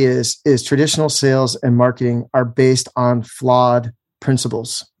reality is traditional sales and marketing are based on flawed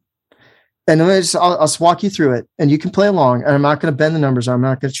principles. And I'll just walk you through it, and you can play along. And I'm not going to bend the numbers. I'm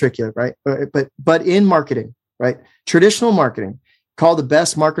not going to trick you, right? But in marketing, right? Traditional marketing, called the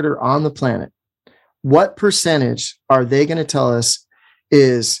best marketer on the planet. What percentage are they going to tell us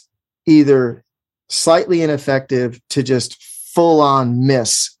is either slightly ineffective to just full on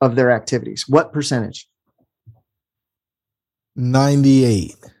miss of their activities? What percentage?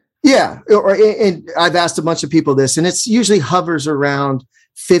 98. Yeah. And I've asked a bunch of people this, and it's usually hovers around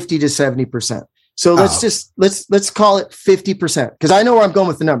 50 to 70%. So let's call it 50%, because I know where I'm going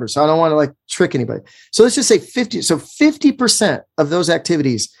with the numbers. So I don't want to trick anybody. So let's just say 50. So 50% of those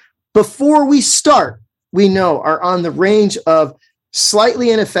activities before we start, we know are on the range of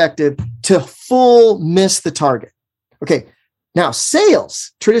slightly ineffective to full miss the target. Okay. Now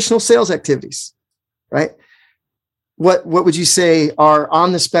sales, traditional sales activities, right? What would you say are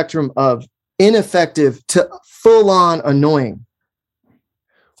on the spectrum of ineffective to full on annoying?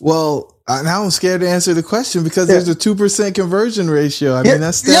 Well, now I'm scared to answer the question because there's a 2% conversion ratio. I mean,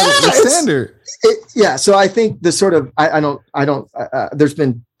 that's standard. So I think the sort of, I don't, there's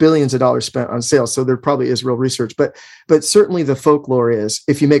been billions of dollars spent on sales. So there probably is real research, but certainly the folklore is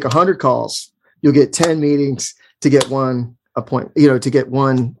if you make 100 calls, you'll get 10 meetings to get one appointment, to get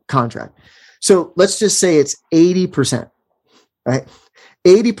one contract. So let's just say it's 80%, right?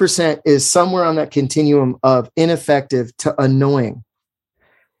 80% is somewhere on that continuum of ineffective to annoying.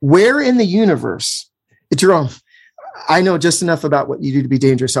 Where in the universe, Jerome, I know just enough about what you do to be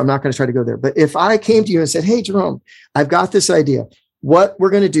dangerous, so I'm not going to try to go there. But if I came to you and said, hey, Jerome, I've got this idea. What we're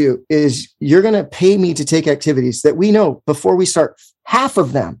going to do is you're going to pay me to take activities that we know before we start, half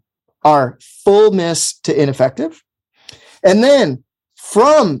of them are full miss to ineffective. And then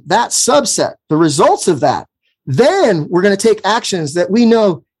from that subset, the results of that, then we're going to take actions that we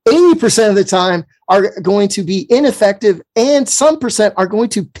know 80% of the time are going to be ineffective, and some percent are going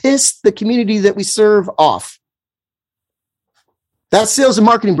to piss the community that we serve off. That's sales and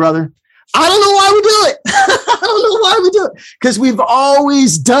marketing, brother. I don't know why we do it. I don't know why we do it, because we've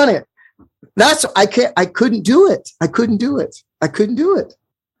always done it. I couldn't do it. I couldn't do it.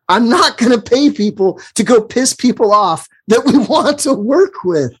 I'm not going to pay people to go piss people off that we want to work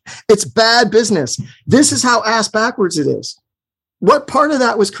with. It's bad business. This is how ass backwards it is. What part of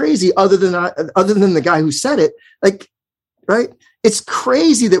that was crazy other than the guy who said it? Like, right? It's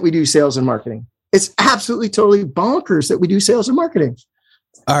crazy that we do sales and marketing. It's absolutely totally bonkers that we do sales and marketing.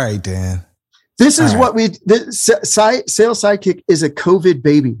 All right, Dan. This is what Sales Sidekick is a COVID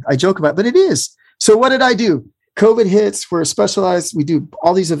baby. I joke about it, but it is. So what did I do? COVID hits. We're specialized. We do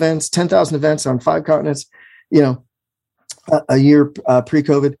all these events, 10,000 events on 5 continents, a year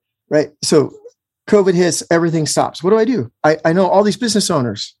pre-COVID, right? So COVID hits, everything stops. What do? I know all these business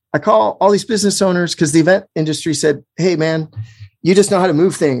owners. I call all these business owners because the event industry said, hey, man, you just know how to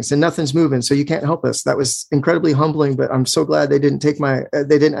move things and nothing's moving, so you can't help us. That was incredibly humbling, but I'm so glad they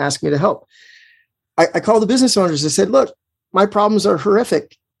didn't ask me to help. I called the business owners and said, look, my problems are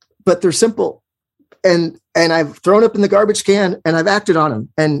horrific, but they're simple. And I've thrown up in the garbage can and I've acted on them.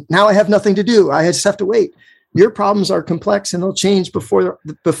 And now I have nothing to do. I just have to wait. Your problems are complex and they'll change before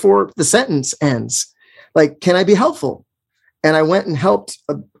the sentence ends. Like, can I be helpful? And I went and helped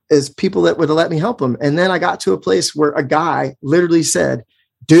as people that would have let me help them. And then I got to a place where a guy literally said,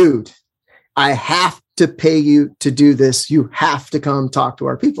 dude, I have to pay you to do this. You have to come talk to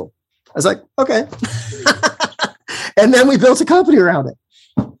our people. I was like, okay. And then we built a company around it.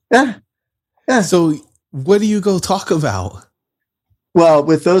 Yeah. So what do you go talk about? Well,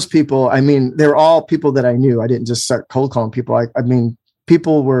 with those people, I mean, they're all people that I knew. I didn't just start cold calling people. I mean, we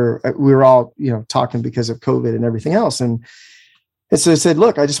were all, talking because of COVID and everything else. And so I said,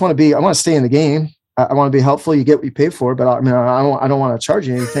 look, I want to stay in the game. I want to be helpful. You get what you pay for, but I don't want to charge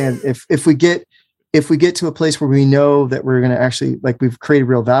you anything. And if we get to a place where we know that we're going to actually, like, we've created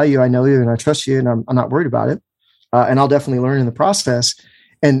real value, I know you and I trust you and I'm not worried about it. And I'll definitely learn in the process.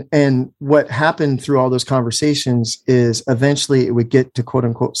 And what happened through all those conversations is eventually it would get to quote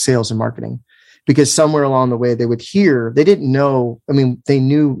unquote sales and marketing, because somewhere along the way they didn't know. I mean, they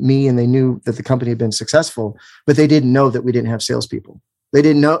knew me and they knew that the company had been successful, but they didn't know that we didn't have salespeople. They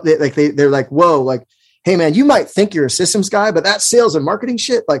didn't know they're like, whoa, like, hey man, you might think you're a systems guy, but that sales and marketing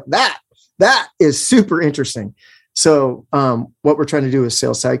shit, like that is super interesting. So what we're trying to do with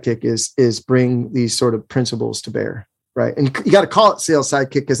Sales Sidekick is bring these sort of principles to bear. Right. And you got to call it Sales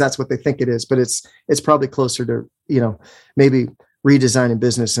Sidekick because that's what they think it is. But it's probably closer to, maybe redesigning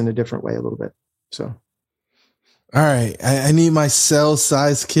business in a different way a little bit. So. All right. I need my Sales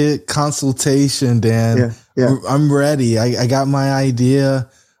Sidekick consultation, Dan. Yeah. I'm ready. I got my idea.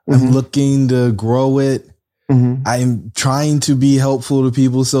 Mm-hmm. I'm looking to grow it. Mm-hmm. I'm trying to be helpful to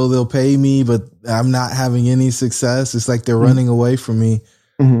people so they'll pay me, but I'm not having any success. It's like they're running away from me.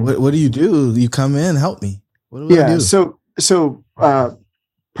 Mm-hmm. What do? You come in, help me. What do I do? So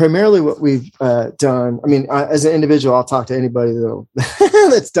primarily what we've done, I mean, as an individual, I'll talk to anybody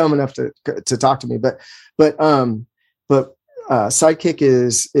that's dumb enough to talk to me. But Sidekick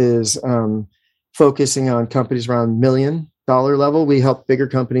is focusing on companies around $1 million level. We help bigger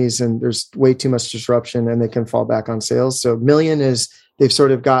companies and there's way too much disruption and they can fall back on sales. So $1 million is they've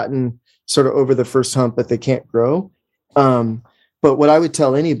sort of gotten sort of over the first hump, but they can't grow. But what I would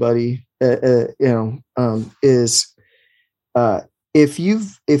tell anybody is if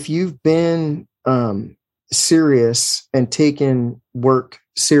you've been serious and taken work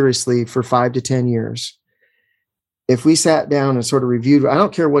seriously for 5 to 10 years, if we sat down and sort of reviewed, I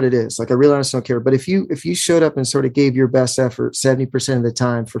don't care what it is, like I really honestly don't care, but if you showed up and sort of gave your best effort 70% of the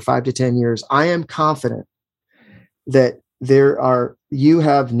time for 5 to 10 years, I am confident that you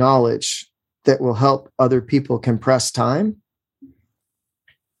have knowledge that will help other people compress time.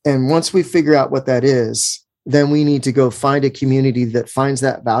 And once we figure out what that is, then we need to go find a community that finds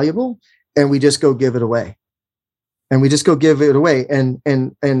that valuable, and we just go give it away. And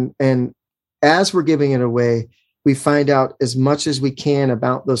as we're giving it away, we find out as much as we can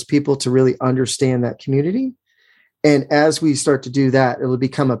about those people to really understand that community. And as we start to do that, it'll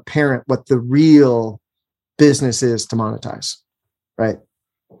become apparent what the real business is to monetize. Right.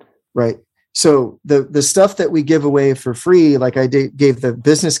 So the stuff that we give away for free, like I gave the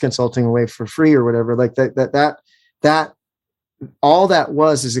business consulting away for free or whatever, like that all that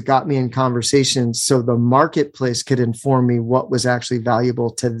was is it got me in conversations so the marketplace could inform me what was actually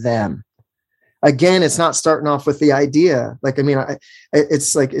valuable to them. Again, it's not starting off with the idea. Like, I mean,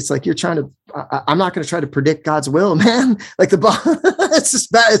 it's like you're trying to, I'm not going to try to predict God's will, man. Like it's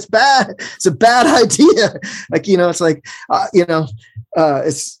just bad. It's bad. It's a bad idea. Like, it's like,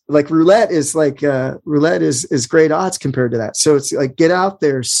 it's like roulette is great odds compared to that. So it's like, get out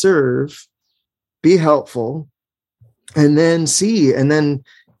there, serve, be helpful, and then see. And then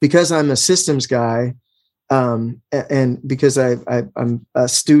because I'm a systems guy, and because I'm a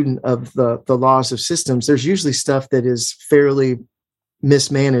student of the laws of systems, there's usually stuff that is fairly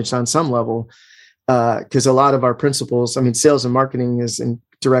mismanaged on some level. Because a lot of our principles, I mean, sales and marketing is in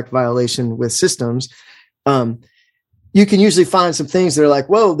direct violation with systems. You can usually find some things that are like,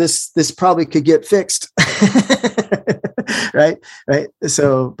 whoa, this probably could get fixed. Right.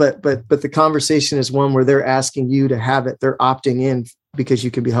 So, but the conversation is one where they're asking you to have it. They're opting in because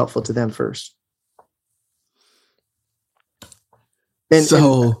you can be helpful to them first.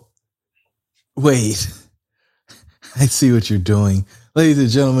 Wait, I see what you're doing. Ladies and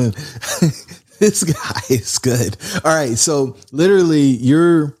gentlemen, this guy is good. All right. So literally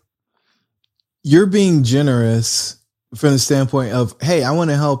you're being generous from the standpoint of, hey, I want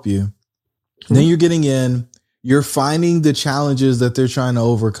to help you. Mm-hmm. Then you're getting in, you're finding the challenges that they're trying to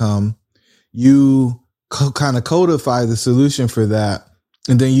overcome. You kind of codify the solution for that.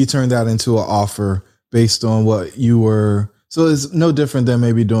 And then you turn that into an offer based on what you were. So it's no different than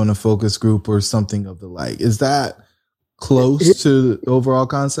maybe doing a focus group or something of the like. Is that close to the overall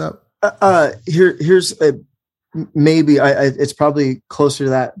concept? Here's maybe it's probably closer to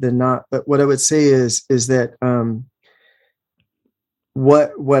that than not. But what I would say is that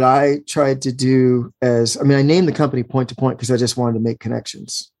what I tried to do I named the company Point to Point because I just wanted to make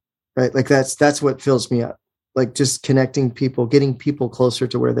connections, right? Like that's what fills me up. Like just connecting people, getting people closer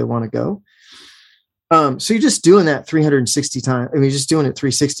to where they want to go. So you're just doing that 360 times. I mean, you're just doing it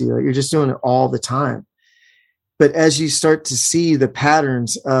 360. Like you're just doing it all the time. But as you start to see the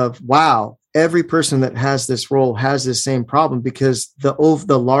patterns of, wow, every person that has this role has the same problem because the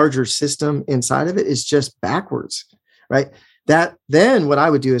larger system inside of it is just backwards, right? That then what I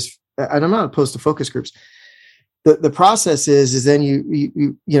would do is, and I'm not opposed to focus groups. The process is then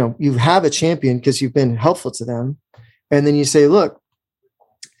you have a champion because you've been helpful to them, and then you say, look.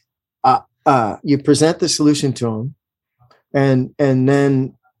 You present the solution to them, and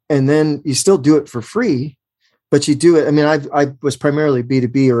then you still do it for free, but you do it. I mean, I was primarily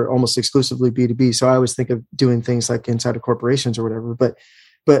B2B or almost exclusively B2B, so I always think of doing things like inside of corporations or whatever. But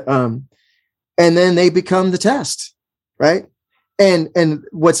and then they become the test, right? And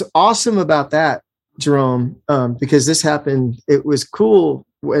what's awesome about that, Jerome, because this happened, it was cool.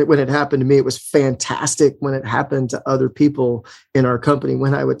 When it happened to me, it was fantastic when it happened to other people in our company.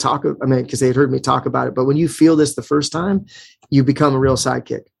 When I would talk, because they had heard me talk about it. But when you feel this the first time, you become a real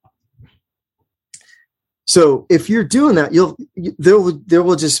sidekick. So if you're doing that, there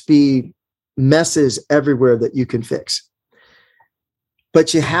will just be messes everywhere that you can fix.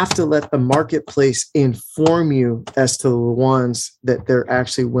 But you have to let the marketplace inform you as to the ones that they're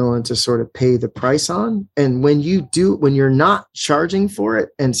actually willing to sort of pay the price on. And when you're not charging for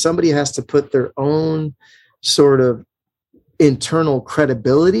it and somebody has to put their own sort of internal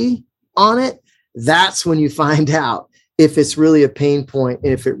credibility on it, that's when you find out if it's really a pain point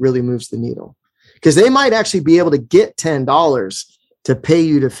and if it really moves the needle. Because they might actually be able to get $10 to pay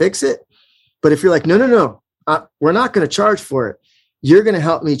you to fix it. But if you're like, no, we're not going to charge for it. You're going to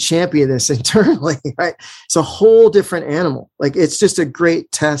help me champion this internally, right? It's a whole different animal. Like it's just a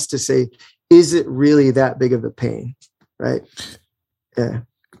great test to say, is it really that big of a pain, right? Yeah.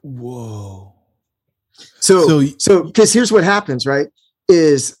 Whoa. So because here's what happens, right?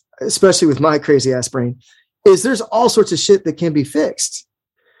 Is especially with my crazy ass brain, is there's all sorts of shit that can be fixed.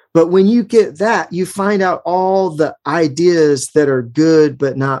 But when you get that, you find out all the ideas that are good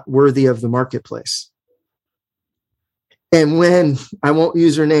but not worthy of the marketplace. And when, I won't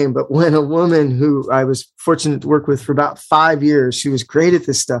use her name, but when a woman who I was fortunate to work with for about 5 years, she was great at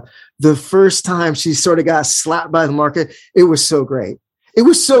this stuff. The first time she sort of got slapped by the market, it was so great. It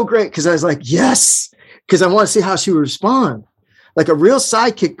was so great because I was like, yes, because I want to see how she would respond. Like a real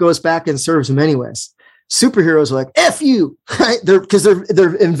sidekick goes back and serves him anyways. Superheroes are like, F you, right? Because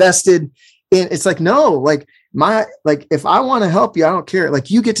they're invested in, it's like, no, like if I want to help you, I don't care.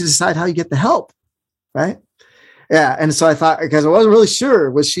 Like you get to decide how you get the help, right? Yeah. And so I thought, because I wasn't really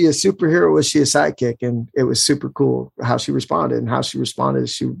sure, was she a superhero? Was she a sidekick? And it was super cool how she responded, and how she responded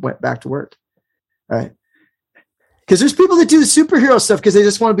as she went back to work. Right. Because there's people that do the superhero stuff because they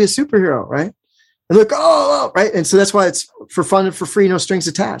just want to be a superhero. Right. And look, oh, right. And so that's why it's for fun and for free, no strings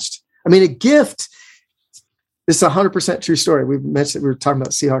attached. I mean, a gift, This is a 100% true story. We were talking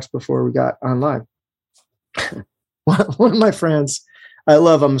about Seahawks before we got on live. One of my friends, I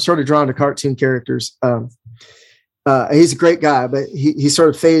love, I'm sort of drawn to cartoon characters. He's a great guy, but he sort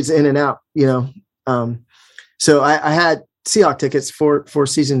of fades in and out, you know? So I had Seahawk tickets, four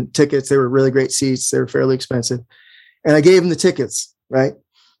season tickets. They were really great seats. They were fairly expensive. And I gave him the tickets, right?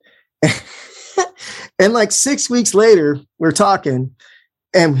 And like 6 weeks later, we're talking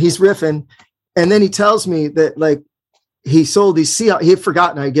and he's riffing. And then he tells me that like he sold these Seahawks. He had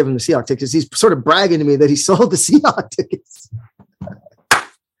forgotten I had given him the Seahawk tickets. He's sort of bragging to me that he sold the Seahawk tickets.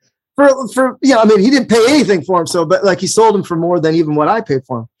 For I mean, he didn't pay anything for them. So, but like he sold them for more than even what I paid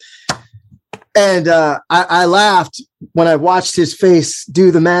for them. And I laughed when I watched his face do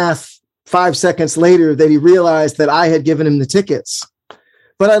the math 5 seconds later that he realized that I had given him the tickets.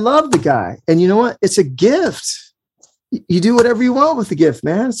 But I love the guy. And you know what? It's a gift. You do whatever you want with the gift,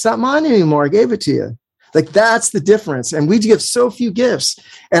 man. It's not mine anymore. I gave it to you. Like that's the difference. And we give so few gifts.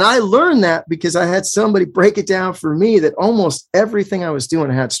 And I learned that because I had somebody break it down for me that almost everything I was doing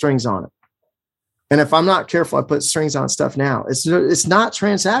had strings on it. And if I'm not careful, I put strings on stuff now. It's not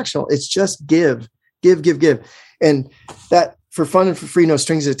transactional. It's just give. And that for fun and for free, no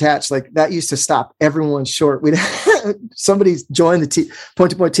strings attached. Like that used to stop everyone short. We'd somebody join the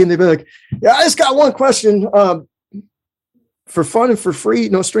point-to-point team. They'd be like, yeah, I just got one question. For fun and for free,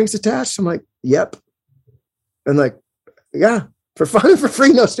 no strings attached. I'm like, yep. And like, yeah, for fun and for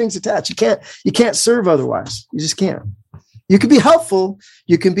free, no strings attached. You can't serve otherwise. You just can't. You can be helpful.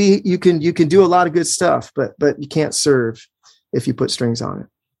 You can do a lot of good stuff, but you can't serve if you put strings on it.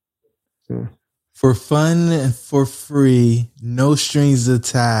 So. For fun and for free, no strings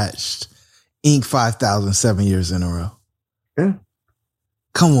attached. Inc. 5,000 7 years in a row. Yeah.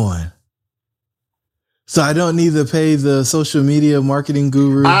 Come on. So I don't need to pay the social media marketing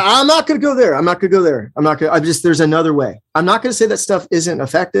guru. I'm not going to go there. There's another way. I'm not going to say that stuff isn't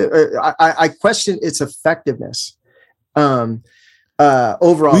effective. I question its effectiveness.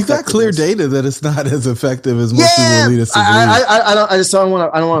 Overall, we've got clear data that it's not as effective as most people lead us to believe.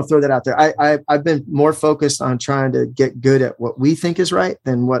 I don't want to throw that out there. I've been more focused on trying to get good at what we think is right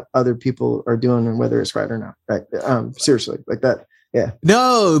than what other people are doing and whether it's right or not. Right. Seriously, like that. Yeah.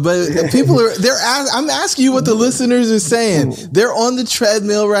 No, but people I'm asking you what the listeners are saying. They're on the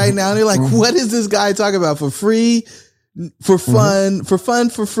treadmill right now. And they're like, what is this guy talking about? For free, for fun,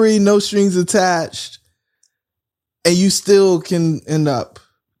 for free, no strings attached. And you still can end up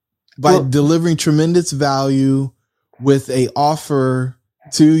by delivering tremendous value with a offer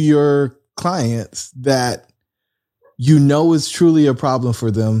to your clients that you know is truly a problem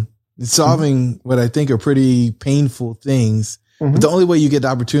for them. It's solving what I think are pretty painful things. But the only way you get the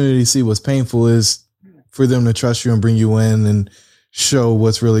opportunity to see what's painful is for them to trust you and bring you in and show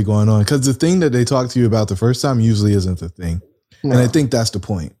what's really going on. Because the thing that they talk to you about the first time usually isn't the thing. No. And I think that's the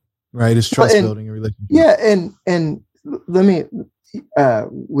point, right? It's trust building a relationship. Yeah. And let me,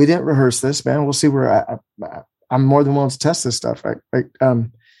 we didn't rehearse this, man. We'll see where I'm more than willing to test this stuff. Right.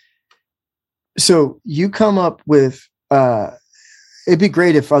 So you come up with, it'd be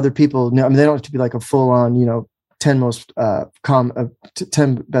great if other people know, I mean, they don't have to be like a full on, 10 most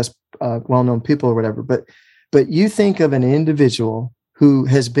 10 best well-known people or whatever, but you think of an individual who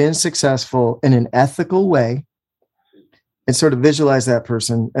has been successful in an ethical way and sort of visualize that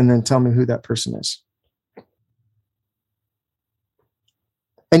person and then tell me who that person is.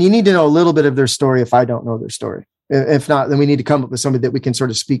 And you need to know a little bit of their story if I don't know their story. If not, then we need to come up with somebody that we can sort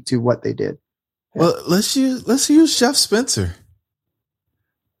of speak to what they did. Yeah. Well, let's use Jeff Spencer.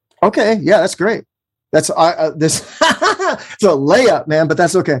 Okay. Yeah, that's great. That's this it's a layup, man, but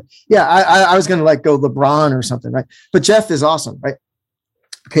that's okay. Yeah, I was gonna like go LeBron or something, right? But Jeff is awesome, right?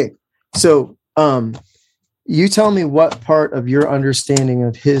 Okay, so you tell me what part of your understanding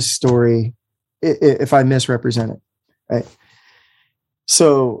of his story, if I misrepresent it, right?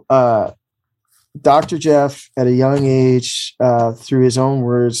 So Dr. Jeff, at a young age, through his own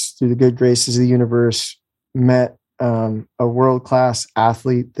words, through the good graces of the universe, met a world-class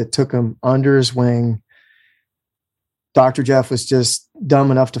athlete that took him under his wing. Dr. Jeff was just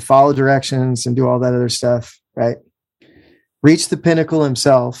dumb enough to follow directions and do all that other stuff, right? Reached the pinnacle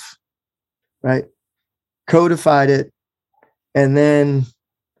himself, right? Codified it and then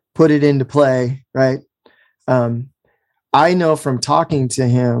put it into play, right? I know from talking to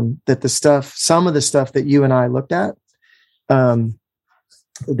him that some of the stuff that you and I looked at,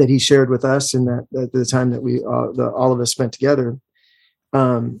 that he shared with us and that the time that we all of us spent together,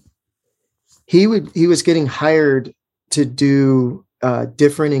 he was getting hired to do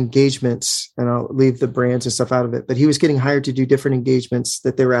different engagements, and I'll leave the brands and stuff out of it, but he was getting hired to do different engagements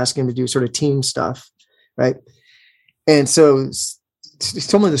that they were asking him to do, sort of team stuff right? And so he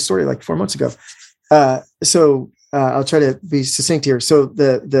told me the story like 4 months ago. I'll try to be succinct here. So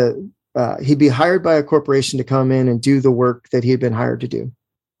he'd be hired by a corporation to come in and do the work that he had been hired to do.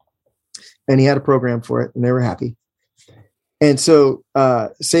 And he had a program for it and they were happy. And so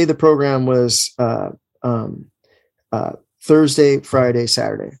say the program was Thursday, Friday,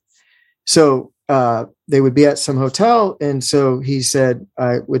 Saturday. So they would be at some hotel. And so he said,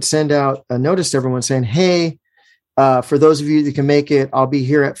 I would send out a notice to everyone saying, hey, for those of you that can make it, I'll be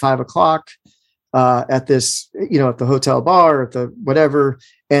here at 5:00 at this, at the hotel bar, at the whatever.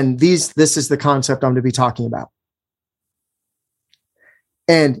 And this is the concept I'm going to be talking about.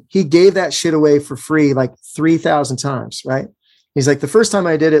 And he gave that shit away for free, like 3,000 times. Right. He's like, the first time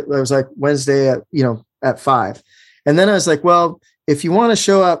I did it, was like Wednesday at 5. And then I was like, well, if you want to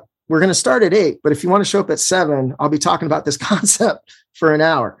show up, we're going to start at 8, but if you want to show up at 7, I'll be talking about this concept for an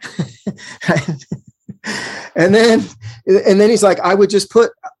hour. And then he's like, I would just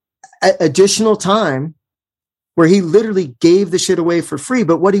put additional time where he literally gave the shit away for free.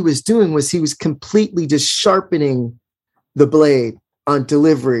 But what he was doing was he was completely just sharpening the blade on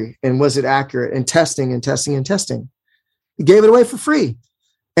delivery and was it accurate and testing and testing and testing. He gave it away for free.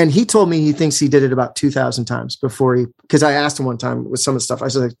 And he told me he thinks he did it about 2,000 times because I asked him one time with some of the stuff. I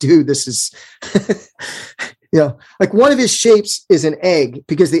was like, dude, this is, like one of his shapes is an egg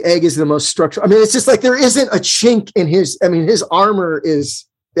because the egg is the most structural. I mean, it's just like there isn't a chink in his armor is,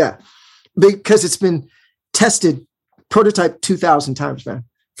 because it's been tested, prototype 2,000 times, man,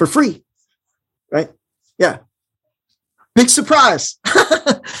 for free. Right. Yeah. Big surprise.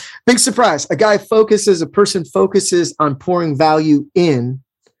 Big surprise. A person focuses on pouring value in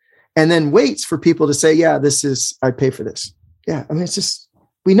and then waits for people to say, yeah, I'd pay for this. Yeah. I mean, it's just,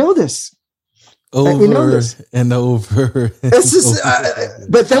 we know this. We know this. And over.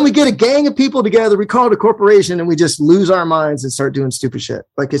 But then we get a gang of people together, we call it a corporation and we just lose our minds and start doing stupid shit.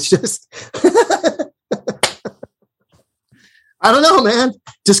 Like, it's just, I don't know, man.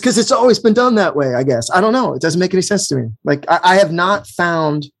 Just because it's always been done that way, I guess. I don't know. It doesn't make any sense to me. Like, I have not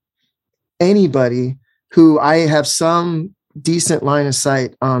found anybody who I have some decent line of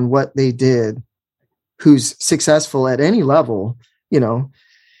sight on what they did, who's successful at any level,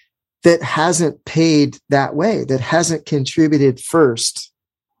 that hasn't paid that way, that hasn't contributed first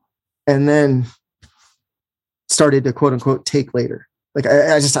and then started to quote unquote take later. Like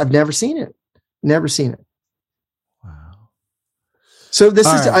I've never seen it. Never seen it. Wow. So this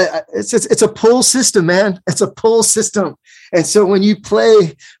it's a pull system, man. It's a pull system. And so when you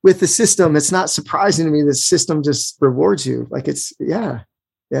play with the system, it's not surprising to me the system just rewards you. Like it's, yeah.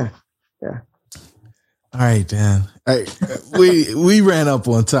 All right, Dan. We ran up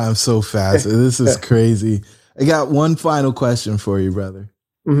on time so fast. This is crazy. I got one final question for you, brother.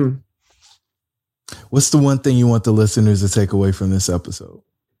 Mm-hmm. What's the one thing you want the listeners to take away from this episode?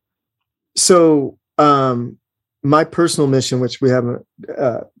 So, my personal mission, which we haven't,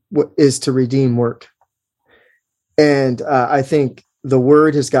 is to redeem work. And I think the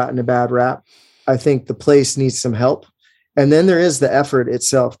word has gotten a bad rap. I think the place needs some help. And then there is the effort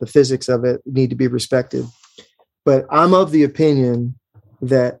itself, the physics of it need to be respected. But I'm of the opinion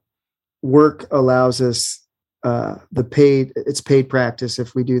that work allows us it's paid practice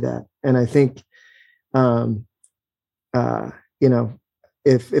if we do that. And I think,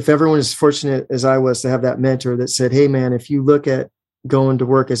 if everyone is fortunate as I was to have that mentor that said, hey man, if you look at going to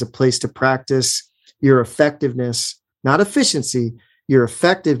work as a place to practice your effectiveness, not efficiency, your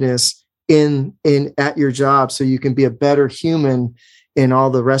effectiveness in at your job so you can be a better human in all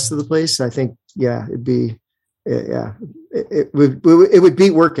the rest of the place, I think, it would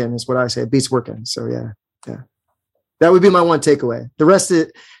beat working is what I say. It beats working. So yeah. That would be my one takeaway. The rest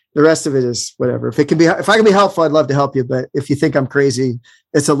of it is whatever. If I can be helpful, I'd love to help you. But if you think I'm crazy,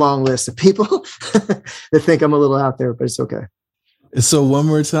 it's a long list of people that think I'm a little out there, but it's okay. So one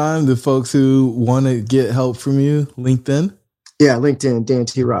more time, the folks who want to get help from you, LinkedIn? Yeah, LinkedIn, Dan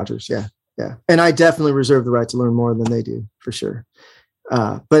T. Rogers. Yeah. And I definitely reserve the right to learn more than they do, for sure.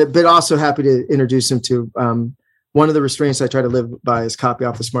 But also happy to introduce them to one of the restraints I try to live by is copy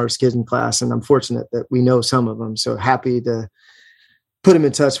off the smartest kid in class. And I'm fortunate that we know some of them. So happy to put them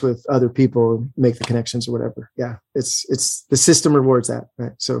in touch with other people, make the connections or whatever. Yeah. It's the system rewards that.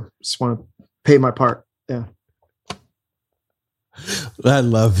 Right. So just want to pay my part. Yeah. I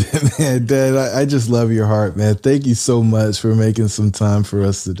love it, man. Dad, I just love your heart, man. Thank you so much for making some time for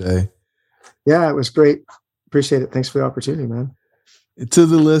us today. Yeah, it was great. Appreciate it. Thanks for the opportunity, man. To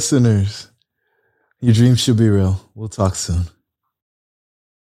the listeners, your dreams should be real. We'll talk soon.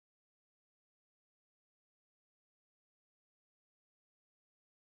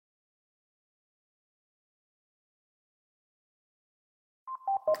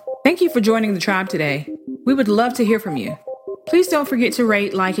 Thank you for joining the tribe today. We would love to hear from you. Please don't forget to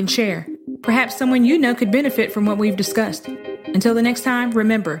rate, like, and share. Perhaps someone you know could benefit from what we've discussed. Until the next time,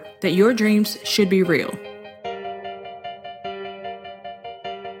 remember that your dreams should be real.